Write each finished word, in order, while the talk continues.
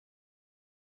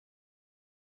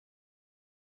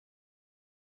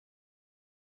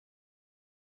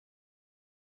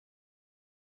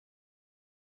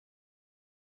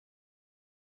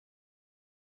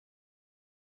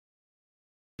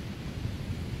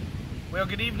Well,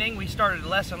 good evening. We started a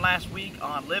lesson last week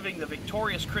on living the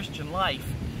victorious Christian life,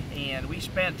 and we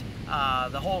spent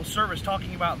the whole service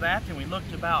talking about that, and we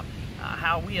looked about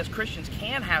how we as Christians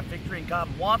can have victory, and God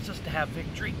wants us to have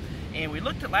victory. And we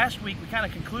looked at last week, we kind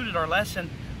of concluded our lesson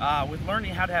with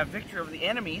learning how to have victory over the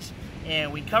enemies,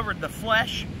 and we covered the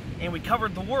flesh, and we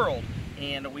covered the world,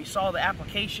 and we saw the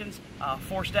applications,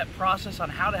 four-step process on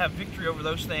how to have victory over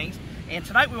those things. And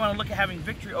tonight we want to look at having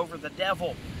victory over the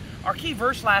devil. Our key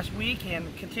verse last week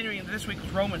and continuing into this week was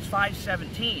Romans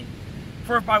 5:17.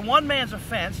 For if by one man's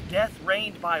offense death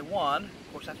reigned by one,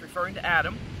 of course that's referring to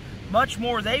Adam, much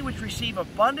more they which receive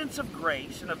abundance of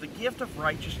grace and of the gift of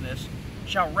righteousness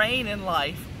shall reign in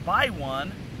life by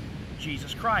one,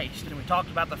 Jesus Christ. And we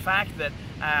talked about the fact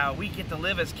that we get to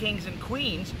live as kings and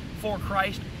queens for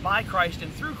Christ, by Christ,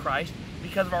 and through Christ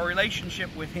because of our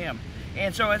relationship with Him.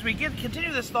 And so as we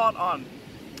continue this thought on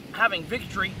having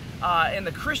victory in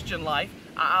the Christian life,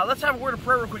 let's have a word of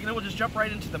prayer real quick, and then we'll just jump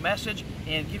right into the message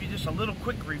and give you just a little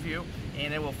quick review,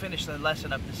 and then we'll finish the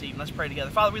lesson up this evening. Let's pray together.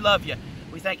 Father, we love you.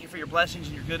 We thank you for your blessings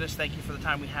and your goodness. Thank you for the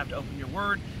time we have to open your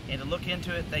word and to look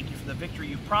into it. Thank you for the victory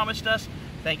you've promised us.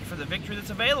 Thank you for the victory that's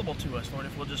available to us, Lord,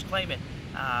 if we'll just claim it.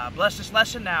 Bless this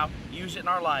lesson now. Use it in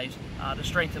our lives to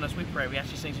strengthen us, we pray. We ask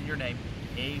these things in your name.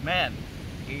 Amen.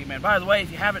 Amen. By the way,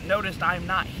 if you haven't noticed, I'm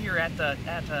not here at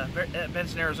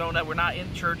Benson, Arizona. We're not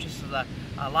in church. This is a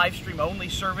live stream only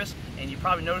service, and you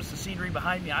probably noticed the scenery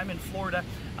behind me. I'm in Florida.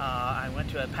 I went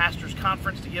to a pastor's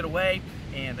conference to get away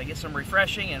and to get some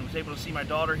refreshing, and was able to see my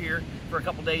daughter here for a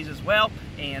couple days as well.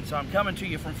 And so I'm coming to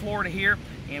you from Florida here,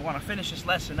 and want to finish this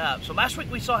lesson up. So last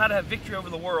week we saw how to have victory over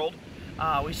the world.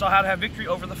 We saw how to have victory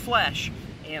over the flesh.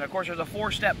 And of course there's a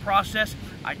four-step process.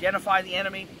 Identify the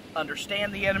enemy,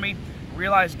 understand the enemy,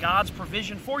 realize God's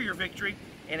provision for your victory,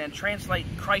 and then translate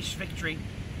Christ's victory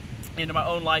into my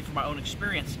own life and my own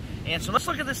experience. And so let's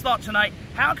look at this thought tonight.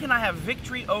 How can I have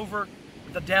victory over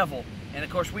the devil? And of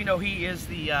course we know he is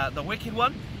the wicked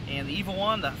one and the evil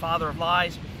one, the father of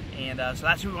lies. And so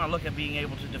that's who we want to look at being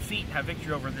able to defeat and have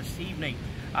victory over this evening.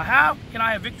 How can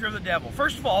I have victory over the devil?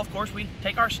 First of all, of course, we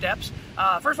take our steps.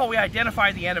 First of all, we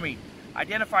identify the enemy.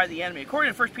 Identify the enemy.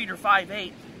 According to 1 Peter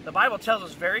 5:8, the Bible tells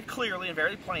us very clearly and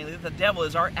very plainly that the devil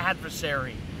is our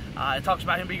adversary. It talks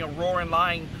about him being a roaring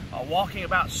lion, walking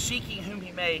about seeking whom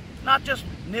he may not just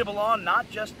nibble on, not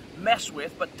just mess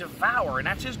with, but devour. And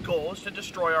that's his goal, is to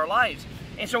destroy our lives.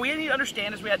 And so we need to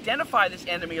understand as we identify this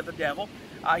enemy of the devil,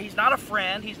 he's not a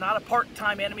friend, he's not a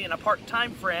part-time enemy and a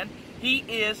part-time friend. He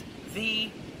is the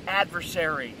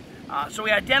adversary. So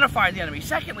we identify the enemy.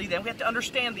 Secondly, then, we have to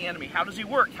understand the enemy. How does he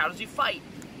work? How does he fight?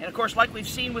 And of course, like we've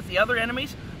seen with the other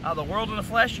enemies, the world and the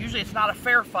flesh, usually it's not a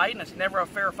fair fight, and it's never a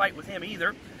fair fight with him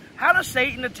either. How does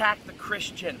Satan attack the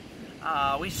Christian?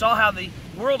 We saw how the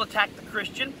world attacked the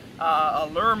Christian,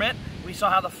 allurement. We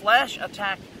saw how the flesh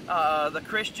attacked the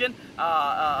Christian,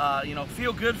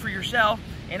 feel good for yourself.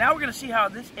 And now we're going to see how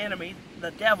this enemy,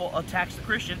 the devil, attacks the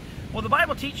Christian. Well, the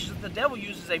Bible teaches that the devil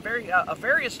uses a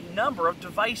various number of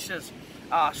devices.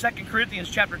 2 Corinthians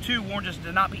chapter 2 warns us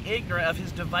to not be ignorant of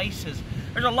his devices.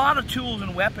 There's a lot of tools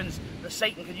and weapons that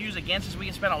Satan could use against us. We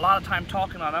can spend a lot of time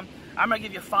talking on them. I'm going to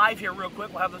give you 5 here real quick.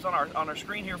 We'll have those on our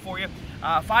screen here for you.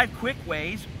 5 quick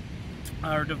ways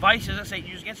or devices that Satan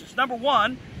uses against us. Number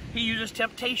 1, he uses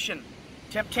temptation.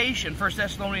 Temptation. 1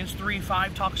 Thessalonians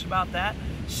 3:5 talks about that.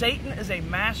 Satan is a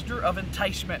master of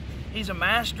enticement. He's a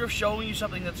master of showing you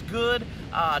something that's good,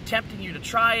 tempting you to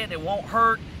try it. It won't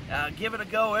hurt. Give it a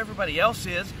go. Everybody else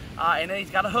is. And then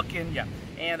he's got a hook in you.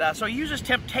 And so he uses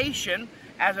temptation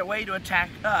as a way to attack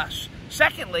us.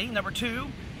 Secondly, number 2,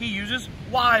 he uses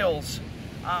wiles.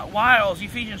 Wiles.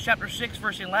 Ephesians chapter 6,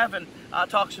 verse 11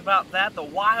 talks about that, the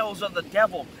wiles of the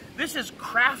devil. This is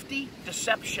crafty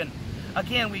deception.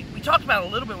 Again, we talked about it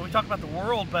a little bit when we talked about the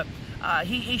world, but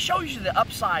he shows you the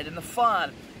upside and the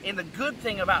fun and the good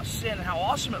thing about sin and how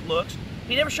awesome it looks.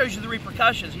 He never shows you the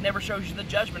repercussions. He never shows you the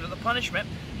judgment or the punishment.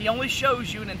 He only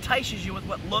shows you and entices you with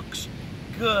what looks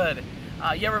good.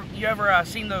 You ever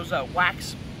seen those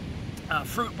wax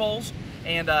fruit bowls?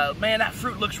 And man, that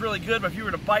fruit looks really good, but if you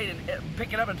were to bite and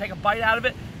pick it up and take a bite out of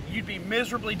it, you'd be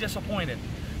miserably disappointed.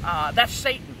 That's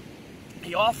Satan.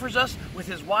 He offers us with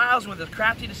his wiles, with his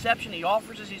crafty deception, he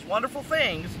offers us these wonderful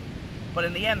things, but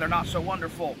in the end, they're not so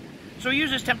wonderful. So he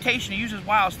uses temptation, he uses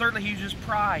wiles. Thirdly, he uses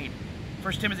pride.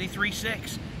 1 Timothy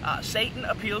 3:6. Satan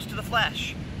appeals to the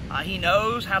flesh. He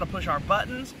knows how to push our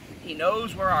buttons. He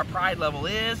knows where our pride level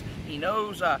is. He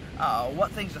knows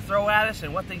what things to throw at us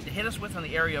and what things to hit us with in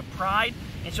the area of pride.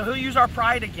 And so he'll use our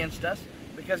pride against us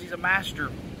because he's a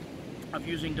master of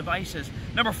using devices.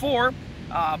 Number 4,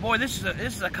 boy, this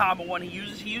is a common one he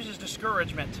uses. He uses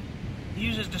discouragement.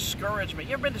 uses discouragement.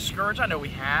 You ever been discouraged? I know we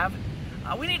have.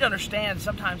 We need to understand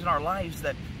sometimes in our lives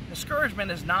that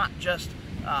discouragement is not just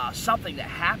something that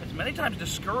happens. Many times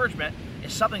discouragement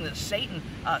is something that Satan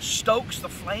stokes the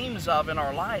flames of in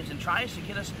our lives and tries to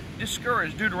get us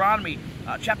discouraged. Deuteronomy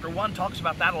chapter 1 talks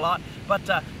about that a lot.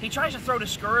 But he tries to throw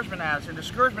discouragement at us, and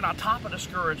discouragement on top of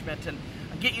discouragement, and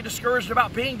get you discouraged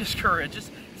about being discouraged.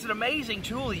 It's an amazing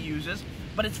tool he uses,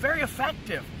 but it's very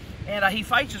effective. And he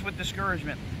fights us with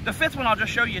discouragement. The fifth one I'll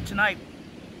just show you tonight,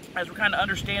 as we're kind of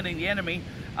understanding the enemy.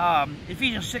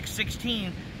 Ephesians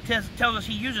 6:16 tells us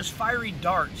he uses fiery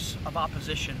darts of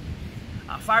opposition.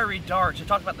 Fiery darts. It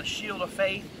talks about the shield of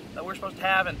faith that we're supposed to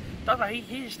have, and talks about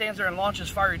he stands there and launches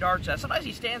fiery darts at us. Sometimes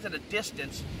he stands at a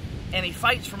distance and he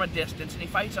fights from a distance, and he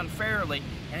fights unfairly,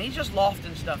 and he's just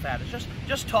lofting stuff at us,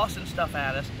 just tossing stuff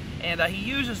at us. And he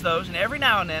uses those, and every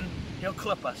now and then he'll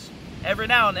clip us. Every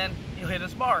now and then he'll hit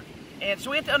his mark. And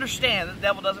so we have to understand that the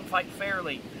devil doesn't fight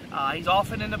fairly. He's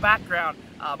often in the background,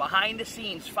 behind the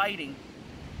scenes, fighting,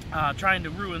 trying to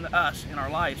ruin us in our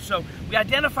lives. So we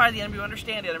identify the enemy, we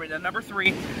understand the enemy. Then number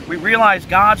 3, we realize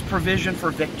God's provision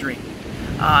for victory.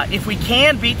 If we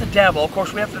can beat the devil, of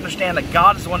course we have to understand that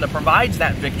God is the one that provides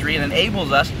that victory and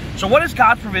enables us. So what is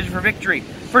God's provision for victory?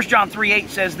 1 John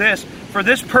 3:8 says this, "For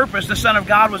this purpose the Son of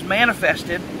God was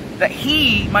manifested, that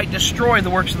he might destroy the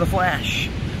works of the flesh."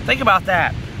 Think about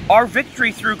that. Our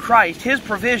victory through Christ, his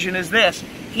provision is this: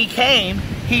 he came,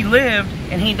 he lived,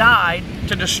 and he died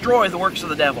to destroy the works of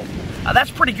the devil.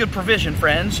 That's pretty good provision,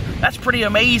 friends. That's pretty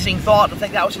amazing thought to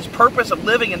think that was his purpose of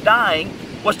living and dying,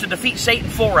 was to defeat Satan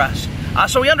for us.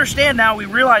 So we understand now, we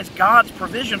realize God's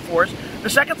provision for us. The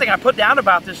second thing I put down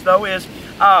about this, though, is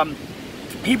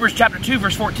Hebrews chapter 2,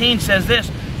 verse 14 says this,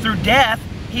 "Through death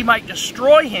he might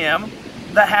destroy him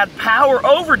that had power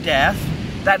over death,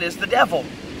 that is the devil."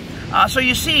 So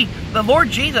you see, the Lord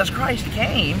Jesus Christ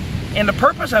came, and the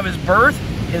purpose of his birth,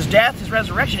 his death, his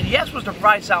resurrection, yes, was to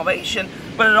provide salvation,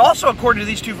 but it also, according to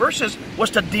these 2 verses, was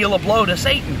to deal a blow to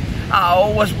Satan,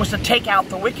 was to take out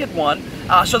the wicked one,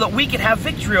 so that we could have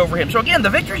victory over him. So again, the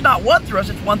victory is not won through us,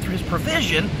 it's won through his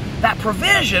provision. That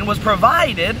provision was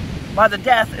provided by the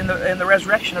death and the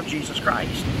resurrection of Jesus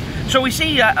Christ. So we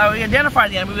see, we identify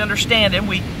the enemy, we understand him,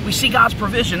 we see God's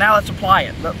provision. Now let's apply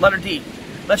it. Letter D.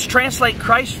 Let's translate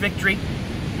Christ's victory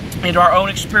into our own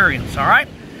experience, all right?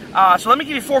 So let me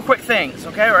give you 4 quick things,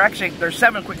 okay? Or actually, there's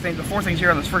 7 quick things, but 4 things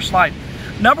here on this first slide.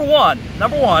 Number one,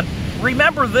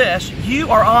 remember this: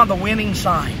 you are on the winning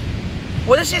side.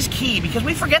 Well, this is key, because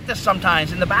we forget this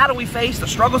sometimes. In the battle we face, the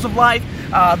struggles of life,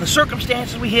 the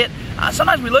circumstances we hit,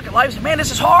 sometimes we look at life and say, man,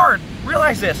 this is hard.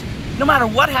 Realize this: no matter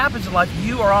what happens in life,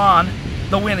 you are on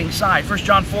the winning side. 1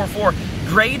 John 4:4,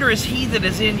 "Greater is he that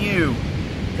is in you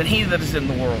than he that is in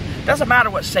the world." It doesn't matter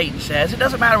what Satan says. It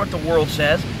doesn't matter what the world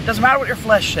says. It doesn't matter what your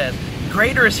flesh says.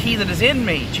 Greater is he that is in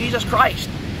me, Jesus Christ,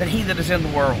 than he that is in the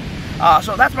world.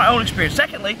 So that's my own experience.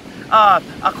 Secondly,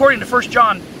 according to 1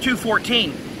 John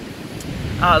 2:14,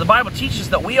 the Bible teaches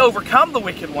that we overcome the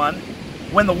wicked one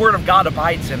when the Word of God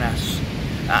abides in us.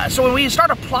 So when we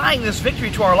start applying this victory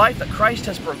to our life that Christ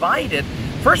has provided,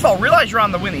 first of all, realize you're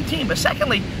on the winning team. But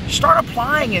secondly, start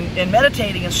applying and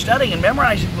meditating and studying and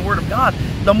memorizing the Word of God.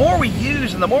 The more we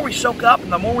use and the more we soak up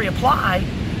and the more we apply,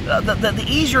 the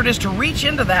easier it is to reach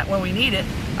into that when we need it.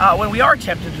 When we are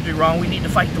tempted to do wrong, we need to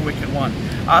fight the wicked one.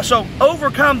 So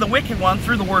overcome the wicked one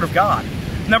through the Word of God.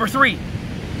 Number 3,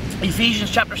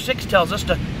 Ephesians chapter 6 tells us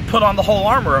to put on the whole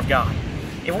armor of God.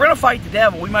 If we're going to fight the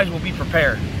devil, we might as well be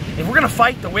prepared. If we're going to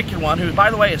fight the wicked one, who,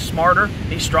 by the way, is smarter,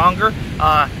 he's stronger,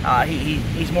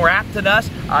 he's more apt than us,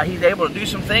 he's able to do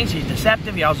some things, he's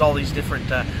deceptive, he has all these different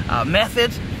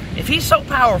methods. If he's so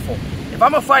powerful, if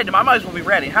I'm going to fight him, I might as well be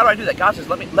ready. How do I do that? God says,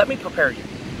 let me prepare you.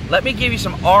 Let me give you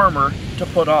some armor to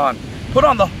put on. Put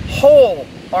on the whole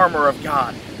armor of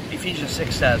God, Ephesians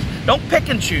 6 says. Don't pick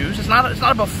and choose. It's not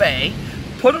a buffet.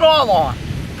 Put it all on.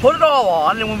 Put it all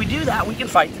on, and when we do that, we can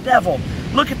fight the devil.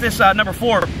 Look at this, number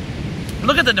 4.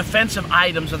 Look at the defensive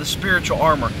items of the spiritual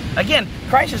armor. Again,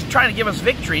 Christ is trying to give us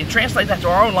victory and translate that to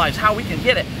our own lives, how we can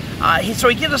get it. So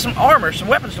he gives us some armor, some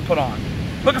weapons to put on.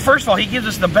 Look at, first of all, he gives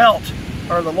us the belt,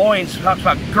 or the loins. He talks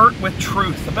about girt with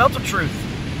truth, the belt of truth,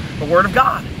 the Word of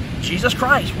God, Jesus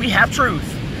Christ. We have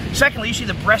truth. Secondly, you see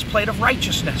the breastplate of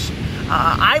righteousness.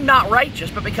 I'm not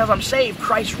righteous, but because I'm saved,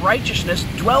 Christ's righteousness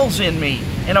dwells in me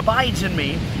and abides in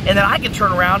me, and then I can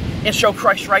turn around and show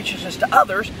Christ's righteousness to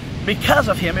others because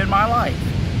of him in my life.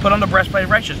 Put on the breastplate of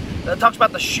righteousness. It talks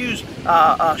about the shoes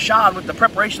shod with the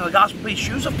preparation of the gospel of peace.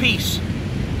 Shoes of peace.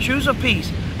 Shoes of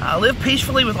peace. Live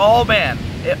peacefully with all men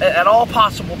at all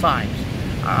possible times.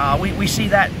 We see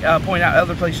that pointed out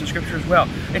other places in Scripture as well.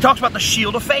 It talks about the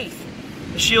shield of faith.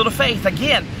 the shield of faith.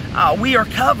 Again, we are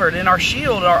covered, and our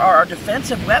shield, our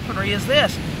defensive weaponry is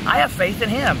this. I have faith in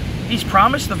Him. He's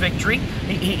promised the victory.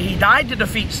 He died to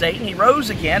defeat Satan. He rose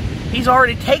again. He's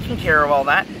already taken care of all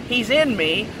that. He's in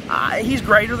me. He's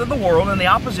greater than the world and the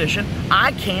opposition.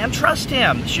 I can trust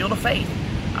Him, the shield of faith.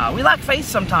 We lack faith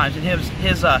sometimes in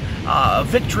His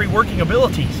victory working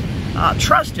abilities.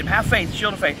 Trust Him. Have faith,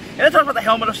 shield of faith. And then talk about the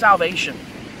helmet of salvation.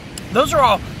 Those are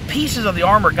all pieces of the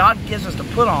armor God gives us to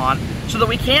put on so that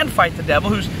we can fight the devil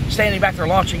who's standing back there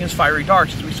launching his fiery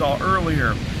darts, as we saw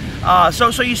earlier.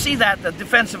 So you see that, the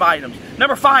defensive items.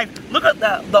 Number 5, look at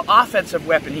the offensive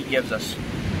weapon He gives us.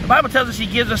 The Bible tells us He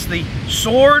gives us the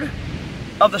sword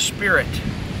of the Spirit.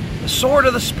 The sword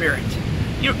of the Spirit.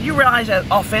 You realize that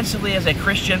offensively as a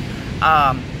Christian,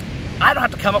 I don't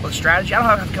have to come up with a strategy. I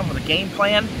don't have to come up with a game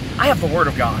plan. I have the Word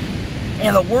of God.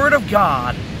 And the Word of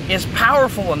God is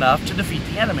powerful enough to defeat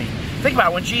the enemy. Think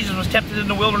about it. When Jesus was tempted in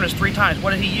the wilderness 3 times,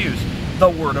 what did He use? The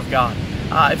Word of God.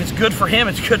 If it's good for Him,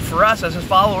 it's good for us as His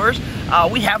followers.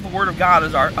 We have the Word of God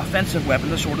as our offensive weapon,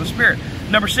 the sword of the Spirit.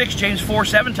 Number 6, James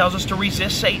 4:7 tells us to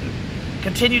resist Satan.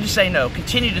 Continue to say no.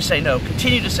 Continue to say no.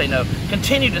 Continue to say no.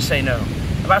 Continue to say no.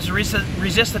 The Bible says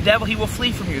resist the devil, he will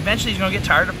flee from you. Eventually he's going to get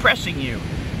tired of pressing you.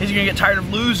 He's going to get tired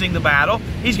of losing the battle.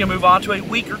 He's going to move on to a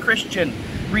weaker Christian.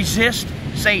 Resist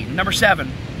Satan. Number 7,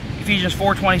 Ephesians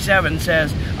 4:27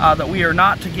 says that we are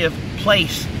not to give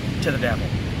place to the devil.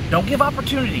 Don't give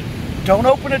opportunity. Don't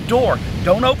open a door.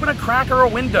 Don't open a crack or a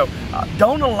window.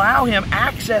 Don't allow him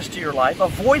access to your life.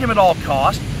 Avoid him at all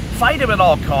costs. Fight him at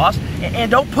all costs.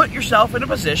 And don't put yourself in a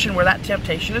position where that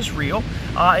temptation is real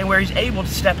and where he's able to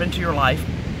step into your life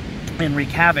and wreak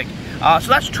havoc. So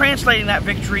that's translating that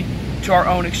victory to our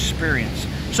own experience.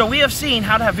 So we have seen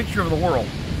how to have victory over the world.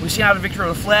 We've seen how to have victory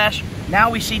over the flesh.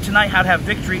 Now we see tonight how to have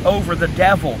victory over the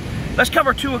devil. Let's cover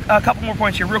a couple more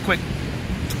points here real quick,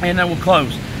 and then we'll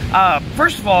close.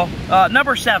 First of all,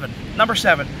 number 7.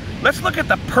 Let's look at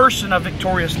the person of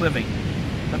victorious living.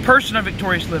 The person of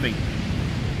victorious living.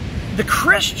 The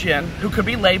Christian who could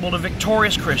be labeled a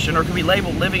victorious Christian or could be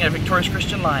labeled living a victorious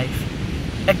Christian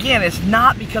life, again, it's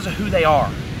not because of who they are.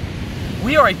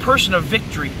 We are a person of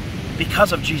victory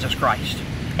because of Jesus Christ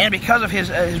and because of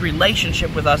His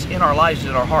relationship with us in our lives and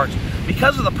in our hearts.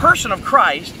 Because of the person of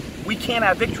Christ, we can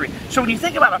have victory. So when you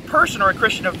think about a person or a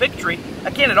Christian of victory,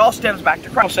 again, it all stems back to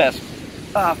Christ. It says,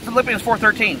 Philippians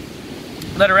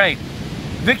 4:13, letter A,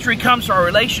 victory comes to our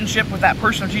relationship with that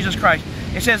person of Jesus Christ.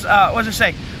 It says, what does it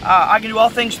say? I can do all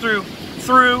things through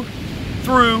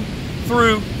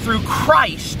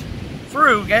Christ.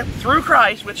 Through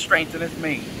Christ, which strengtheneth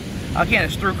me. Again,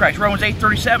 it's through Christ. Romans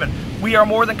 8:37, we are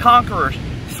more than conquerors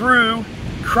through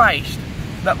Christ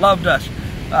that loved us.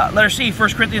 Letter C, 1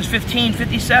 Corinthians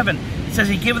 15:57. It says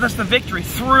He giveth us the victory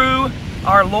through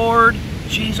our Lord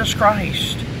Jesus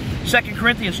Christ. 2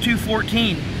 Corinthians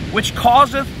 2:14, which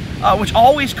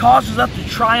always causes us to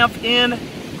triumph in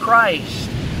Christ.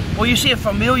 Well, you see a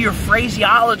familiar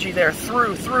phraseology there,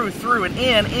 through, and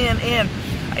in.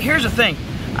 Here's the thing.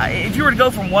 If you were to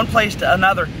go from one place to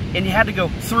another and you had to go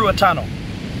through a tunnel,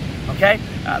 okay,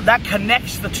 that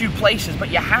connects the two places, but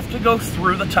you have to go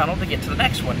through the tunnel to get to the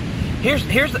next one. Here's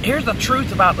the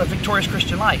truth about the victorious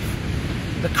Christian life.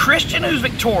 The Christian who's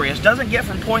victorious doesn't get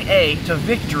from point A to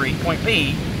victory, point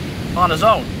B, on his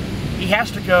own. He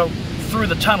has to go through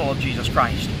the tunnel of Jesus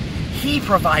Christ. He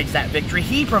provides that victory.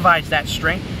 He provides that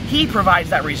strength. He provides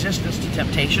that resistance to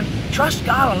temptation. Trust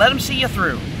God and let Him see you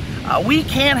through. We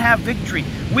can have victory.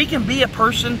 We can be a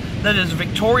person that is a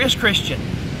victorious Christian,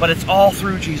 but it's all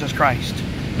through Jesus Christ.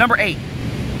 Number 8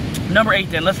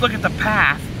 then, let's look at the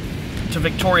path to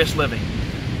victorious living.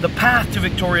 The path to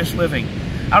victorious living.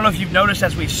 I don't know if you've noticed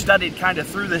as we've studied kind of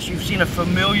through this, you've seen a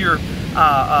familiar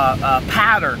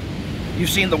pattern. You've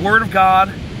seen the Word of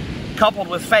God coupled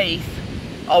with faith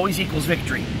always equals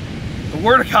victory. The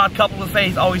Word of God coupled with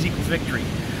faith always equals victory.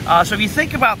 So if you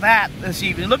think about that this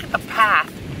evening, look at the path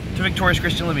to victorious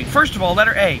Christian living. First of all,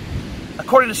 letter A.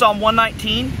 According to Psalm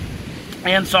 119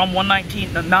 and Psalm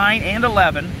 119, 9 and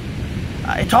 11,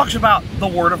 it talks about the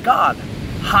Word of God.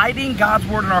 Hiding God's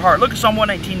Word in our heart. Look at Psalm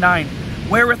 119:9.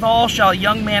 Wherewithal shall a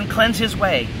young man cleanse his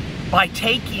way? By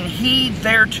taking heed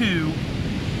thereto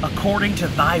according to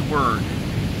Thy Word.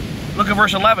 Look at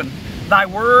verse 11. Thy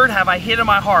Word have I hid in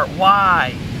my heart.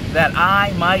 Why? That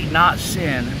I might not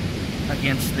sin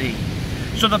against Thee.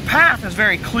 So the path is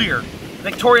very clear.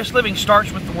 Victorious living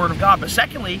starts with the Word of God. But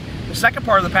secondly, the second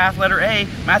part of the path, letter A,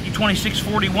 Matthew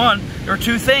 26:41, there are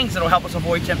two things that will help us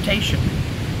avoid temptation.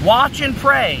 Watch and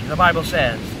pray, the Bible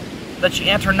says, that ye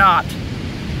enter not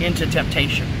into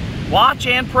temptation. Watch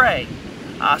and pray.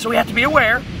 So we have to be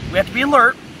aware. We have to be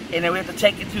alert. and then we have to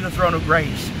take it through the throne of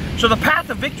grace. So the path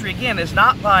of victory, again, is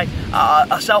not by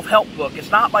a self-help book.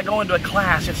 It's not by going to a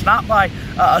class. It's not by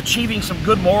achieving some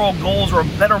good moral goals or a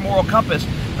better moral compass.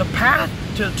 The path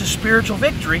to spiritual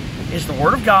victory is the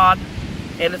Word of God,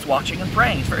 and it's watching and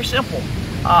praying. It's very simple.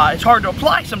 It's hard to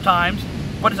apply sometimes,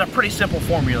 but it's a pretty simple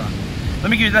formula. Let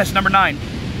me give you this, number 9.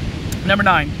 Number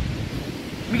 9.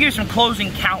 Let me give you some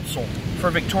closing counsel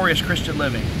for victorious Christian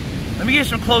living. Let me give you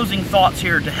some closing thoughts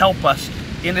here to help us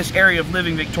in this area of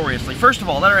living victoriously. First of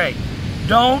all, letter A,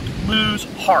 don't lose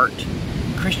heart.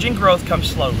 Christian growth comes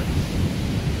slowly.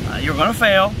 You're going to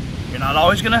fail. You're not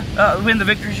always going to win the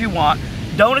victories you want.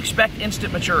 Don't expect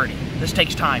instant maturity. This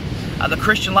takes time. The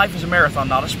Christian life is a marathon,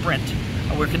 not a sprint.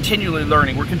 We're continually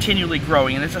learning. We're continually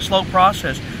growing, and it's a slow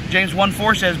process. James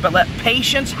 1:4 says, "But let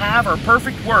patience have her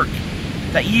perfect work,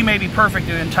 that ye may be perfect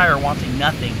and entire, wanting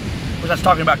nothing." Of course, that's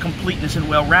talking about completeness and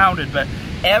well-rounded, but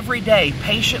every day,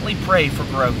 patiently pray for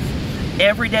growth.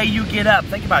 Every day you get up,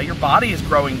 think about it, your body is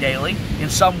growing daily in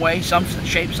some way, some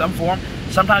shape, some form.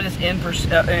 Sometimes it's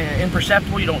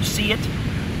imperceptible, you don't see it.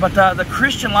 But the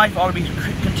Christian life ought to be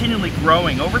continually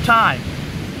growing over time.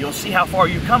 You'll see how far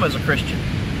you come as a Christian.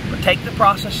 But take the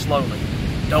process slowly.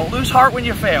 Don't lose heart when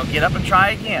you fail. Get up and try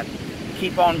again.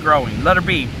 Keep on growing. Letter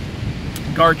B,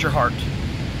 guard your heart.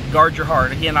 Guard your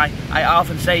heart. Again, I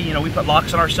often say, you know, we put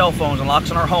locks on our cell phones and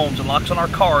locks on our homes and locks on our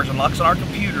cars and locks on our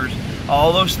computers,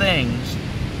 all those things.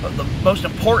 But the most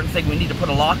important thing we need to put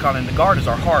a lock on and to guard is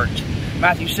our heart.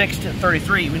 Matthew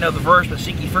 6:33, we know the verse, "But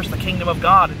seek ye first the kingdom of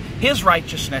God, and His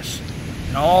righteousness,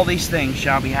 and all these things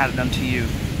shall be added unto you."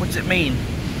 What's it mean?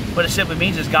 What it simply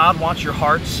means is God wants your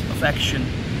heart's affection.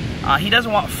 He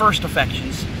doesn't want first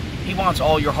affections. He wants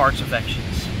all your heart's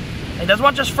affections. He doesn't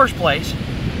want just first place.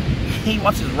 He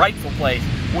wants His rightful place,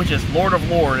 which is Lord of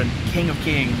Lords and King of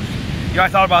Kings. You know, I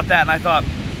thought about that, and I thought,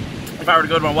 if I were to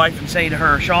go to my wife and say to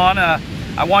her, "Sean,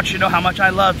 I want you to know how much I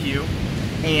love you,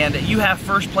 and you have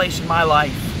first place in my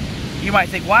life." You might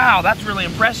think, wow, that's really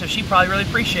impressive. She probably really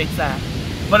appreciates that.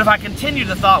 But if I continue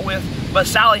the thought with, but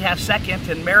Sally has second,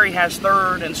 and Mary has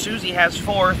third, and Susie has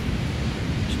fourth,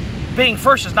 being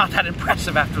first is not that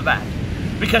impressive after that.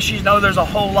 Because she knows there's a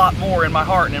whole lot more in my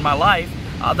heart and in my life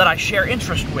that I share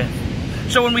interest with.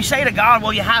 So when we say to God,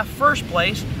 well, you have first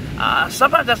place,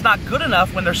 sometimes that's not good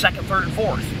enough when they're second, third, and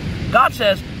fourth. God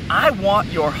says, I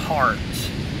want your heart.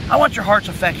 I want your heart's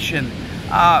affection.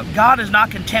 God is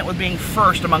not content with being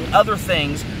first among other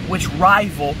things which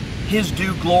rival His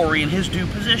due glory and His due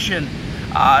position.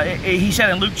 He said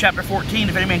in Luke chapter 14,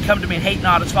 "If any man come to me and hate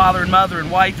not his father and mother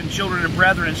and wife and children and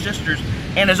brethren and sisters,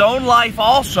 and his own life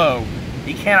also,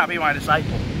 he cannot be my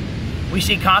disciple." We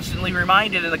see constantly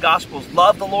reminded in the Gospels,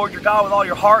 love the Lord your God with all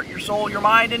your heart, your soul, your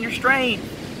mind, and your strength.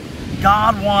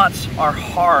 God wants our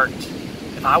heart.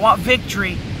 If I want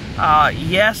victory,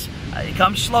 yes, it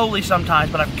comes slowly sometimes,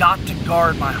 but I've got to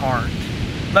guard my heart.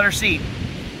 Letter C.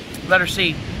 Letter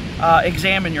C.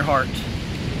 Examine your heart.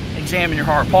 Examine your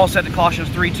heart. Paul said to Colossians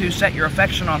 3:2, "Set your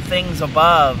affection on things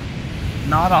above,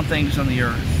 not on things on the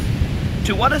earth."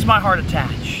 To what is my heart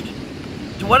attached?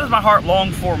 To what does my heart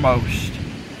long for most?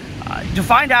 To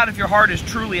find out if your heart is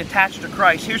truly attached to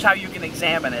Christ, here's how you can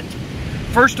examine it.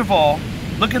 First of all,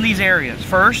 look in these areas.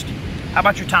 First, how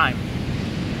about your time?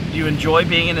 Do you enjoy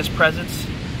being in His presence?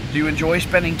 Do you enjoy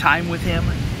spending time with Him?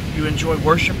 Do you enjoy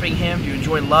worshiping Him? Do you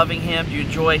enjoy loving Him? Do you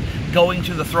enjoy going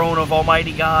to the throne of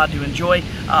Almighty God? Do you enjoy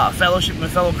fellowship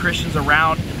with fellow Christians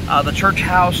around the church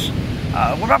house?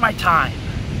 What about my time?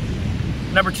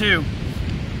 Number two,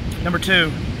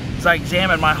 as I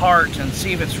examine my heart and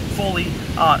see if it's fully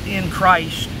in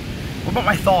Christ, what about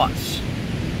my thoughts?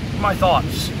 My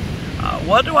thoughts.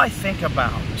 What do I think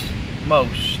about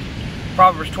most?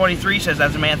 Proverbs 23 says,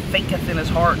 "As a man thinketh in his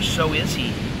heart, so is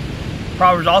he."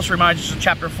 Proverbs also reminds us in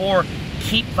chapter 4,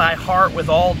 "Keep thy heart with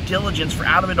all diligence, for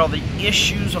out of it are the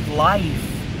issues of life."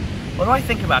 What do I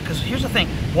think about? Because here's the thing,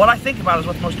 what I think about is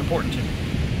what's most important to me.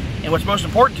 And what's most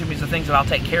important to me is the things that I'll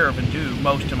take care of and do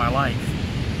most in my life.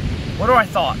 What are my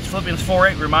thoughts? Philippians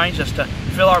 4:8 reminds us to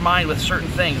fill our mind with certain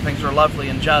things that are lovely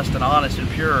and just and honest and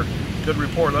pure, good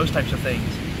report, those types of things.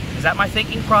 Is that my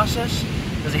thinking process?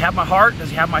 Does He have my heart? Does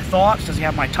He have my thoughts? Does He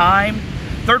have my time?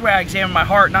 Third way I examine my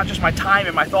heart, not just my time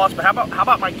and my thoughts, but how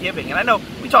about my giving? And I know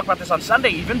we talk about this on Sunday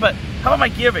even, but how about my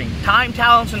giving? Time,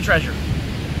 talents, and treasure.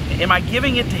 Am I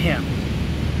giving it to Him?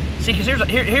 See, because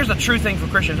here's the true thing for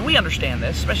Christians, and we understand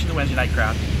this, especially the Wednesday night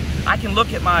crowd. I can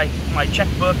look at my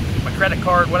checkbook, my credit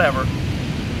card, whatever,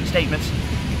 statements,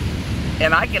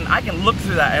 and I can look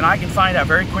through that and I can find out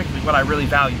very quickly what I really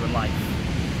value in life.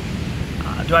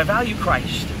 Do I value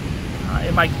Christ?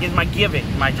 In my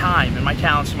giving, my time, and my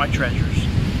talents, and my treasures?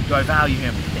 Do I value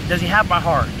Him? Does He have my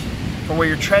heart? For where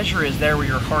your treasure is, there will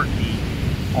your heart be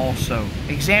also.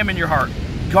 Examine your heart.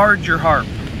 Guard your heart.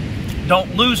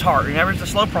 Don't lose heart. Remember, it's a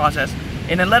slow process.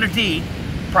 And then letter D,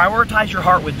 prioritize your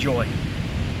heart with joy.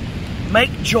 Make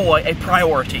joy a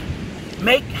priority.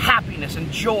 Make happiness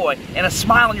and joy and a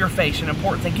smile on your face an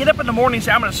important thing. Get up in the morning and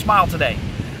say, I'm going to smile today.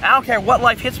 I don't care what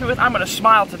life hits me with, I'm going to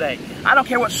smile today. I don't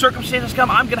care what circumstances come,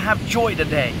 I'm going to have joy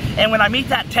today. And when I meet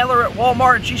that teller at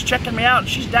Walmart and she's checking me out and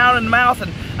she's down in the mouth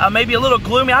and maybe a little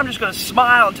gloomy, I'm just going to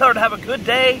smile and tell her to have a good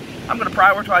day. I'm going to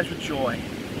prioritize with joy.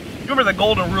 Remember the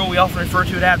golden rule we often refer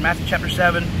to it at Matthew chapter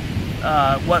 7?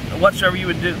 Whatsoever you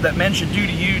would do, that men should do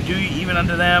to you, do you even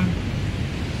unto them.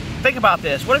 Think about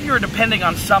this. What if you were depending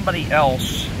on somebody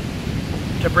else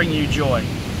to bring you joy?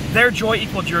 Their joy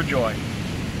equaled your joy.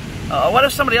 What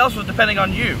if somebody else was depending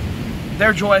on you?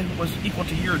 Their joy was equal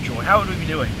to your joy. How would we be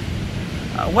doing?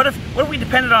 What if we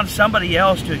depended on somebody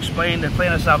else to explain the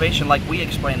plan of salvation like we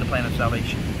explain the plan of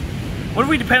salvation? What if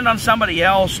we depended on somebody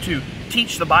else to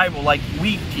teach the Bible like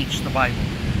we teach the Bible?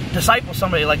 Disciple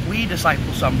somebody like we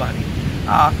disciple somebody?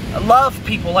 Love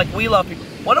people like we love people?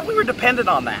 What if we were dependent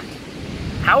on that?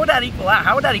 How would that equal out?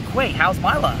 How would that equate? How's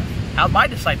my love? How's my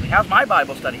discipling? How's my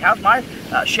Bible study? How's my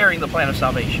sharing the plan of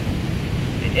salvation?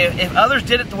 If others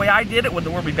did it the way I did it, would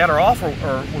the world be better off, or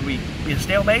would we be a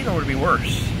stalemate, or would it be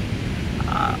worse?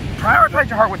 Prioritize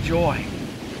your heart with joy.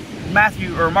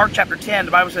 Mark chapter 10,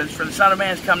 the Bible says, "For the Son of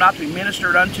Man has come not to be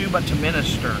ministered unto, but to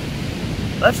minister."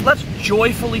 Let's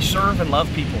joyfully serve and love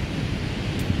people.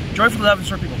 Joyfully love and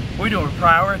serve people. What are we doing? We're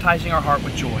prioritizing our heart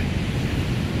with joy.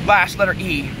 Last, letter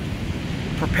E.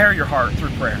 Prepare your heart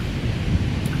through prayer.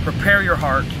 Prepare your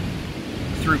heart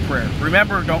through prayer.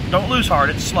 Remember, don't lose heart.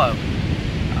 It's slow.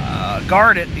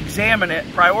 Guard it, examine it,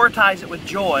 prioritize it with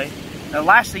joy. And the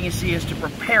last thing you see is to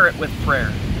prepare it with prayer.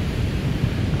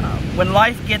 When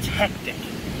life gets hectic,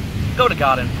 go to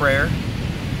God in prayer.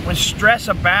 When stress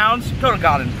abounds, go to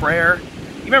God in prayer.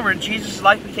 You remember when Jesus'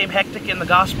 life became hectic in the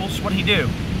Gospels, what did he do?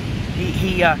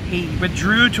 He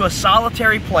withdrew to a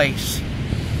solitary place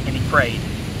and he prayed.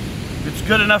 If it's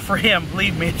good enough for him,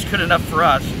 believe me, it's good enough for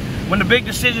us. When the big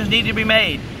decisions need to be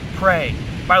made, pray.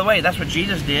 By the way, that's what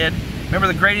Jesus did. Remember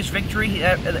the greatest victory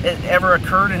ever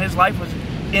occurred in his life was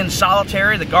in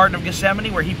solitary, the Garden of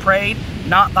Gethsemane, where he prayed,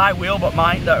 not thy will, but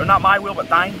mine, not my will, but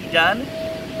thine be done.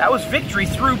 That was victory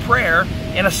through prayer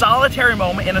in a solitary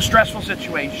moment in a stressful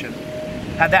situation.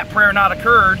 Had that prayer not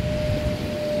occurred,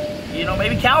 you know,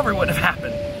 maybe Calvary wouldn't have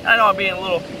happened. I know I'm being a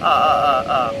little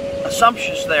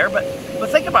assumptuous there, but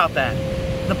think about that.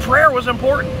 The prayer was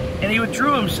important, and he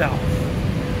withdrew himself.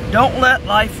 Don't let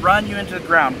life run you into the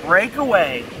ground. Break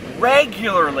away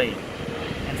regularly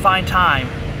and find time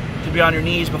to be on your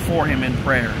knees before him in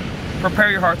prayer.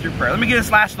 Prepare your heart through prayer. Let me get this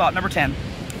last thought, number 10.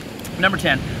 Number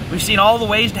 10, we've seen all the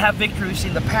ways to have victory. We've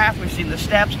seen the path. We've seen the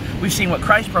steps. We've seen what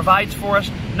Christ provides for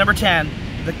us. Number 10,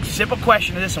 the simple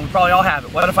question is this, and we probably all have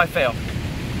it. What if I fail?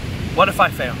 What if I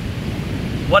fail?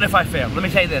 What if I fail? Let me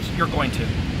tell you this, you're going to.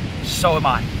 So am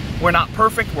I. We're not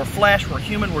perfect. We're flesh. We're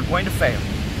human. We're going to fail.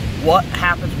 What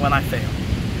happens when I fail?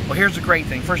 Well, here's the great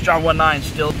thing. 1 John 1:9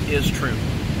 still is true.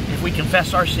 If we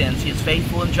confess our sins, he is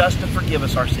faithful and just to forgive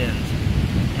us our sins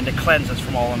and to cleanse us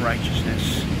from all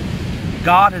unrighteousness.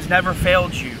 God has never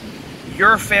failed you.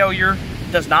 Your failure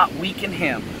does not weaken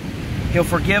him. He'll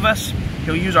forgive us.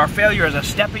 He'll use our failure as a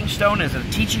stepping stone, as a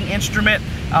teaching instrument,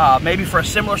 maybe for a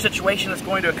similar situation that's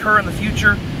going to occur in the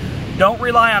future. Don't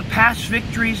rely on past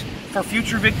victories for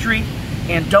future victory,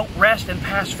 and don't rest in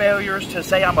past failures to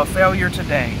say, I'm a failure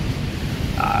today.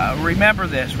 Remember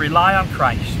this. Rely on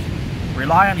Christ.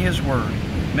 Rely on his word.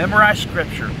 Memorize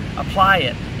scripture. Apply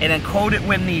it. And then quote it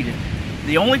when needed.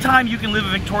 The only time you can live a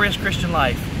victorious Christian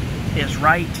life is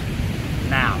right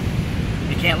now.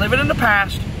 You can't live it in the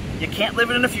past. You can't live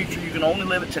it in the future. You can only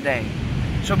live it today.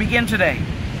 So begin today.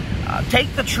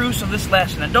 Take the truths of this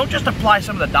lesson and don't just apply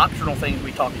some of the doctrinal things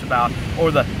we talked about or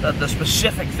the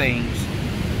specific things.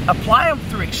 Apply them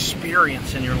through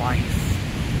experience in your life.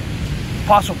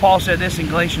 Apostle Paul said this in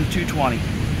Galatians 2:20.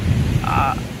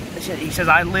 He says,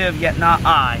 I live, yet not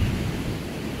I,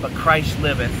 but Christ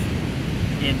liveth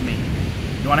in me.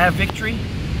 You want to have victory?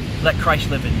 Let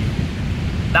Christ live in you.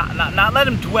 Not let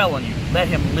him dwell in you. Let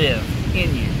him live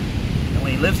in you. And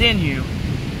when he lives in you,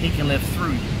 he can live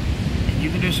through you. And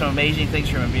you can do some amazing things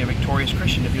for him and be a victorious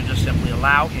Christian if you'll just simply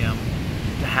allow him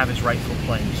to have his rightful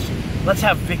place. Let's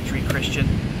have victory, Christian.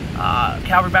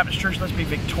 Calvary Baptist Church, let's be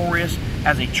victorious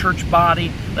as a church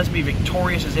body. Let's be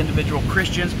victorious as individual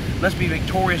Christians. Let's be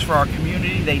victorious for our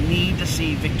community. They need to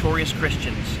see victorious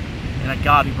Christians and a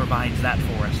God who provides that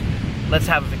for us. Let's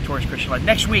have a victorious Christian life.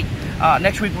 Next week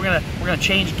we're gonna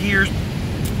change gears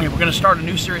and we're gonna start a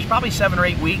new series, probably 7 or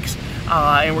 8 weeks.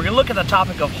 and we're going to look at the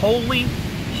topic of holy,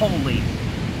 holy,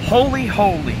 holy,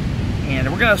 holy.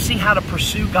 And we're going to see how to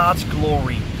pursue God's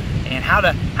glory and how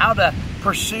to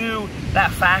pursue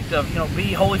that fact of,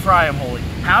 be holy for I am holy.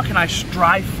 How can I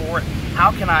strive for it?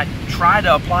 How can I try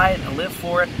to apply it and live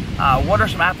for it? What are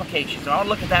some applications? And I want to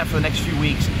look at that for the next few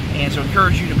weeks, and so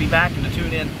encourage you to be back and to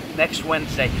tune in next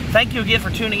Wednesday. Thank you again for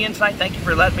tuning in tonight. Thank you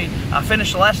for letting me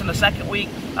finish the lesson the second week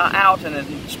out and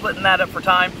then splitting that up for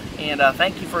time. And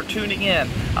thank you for tuning in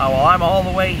while I'm all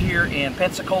the way here in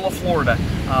Pensacola, Florida.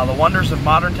 The wonders of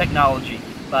modern technology.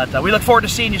 But we look forward to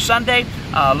seeing you Sunday.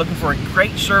 Looking for a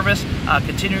great service.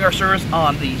 Continuing our service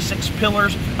on the 6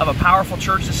 pillars of a powerful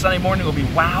church this Sunday morning will be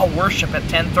Wow Worship at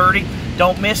 10:30.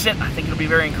 Don't miss it. I think it'll be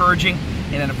very encouraging.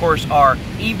 And then, of course, our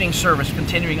evening service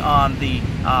continuing on the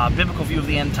biblical view of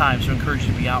the end times. So I encourage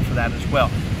you to be out for that as well.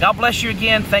 God bless you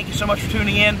again. Thank you so much for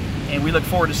tuning in. And we look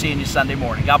forward to seeing you Sunday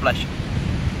morning. God bless you.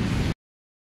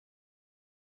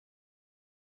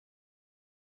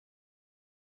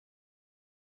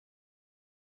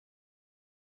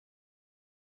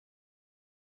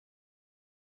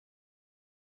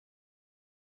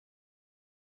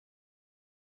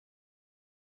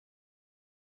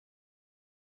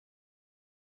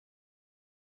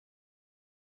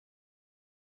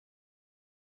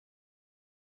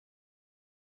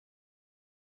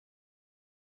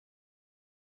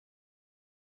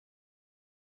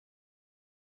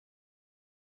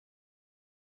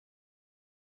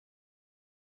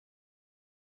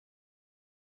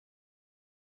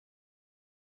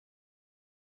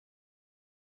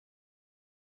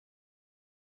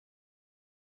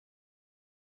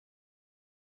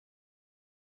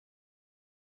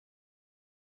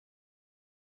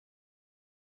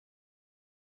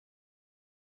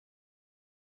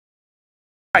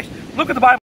 Look at the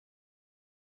Bible.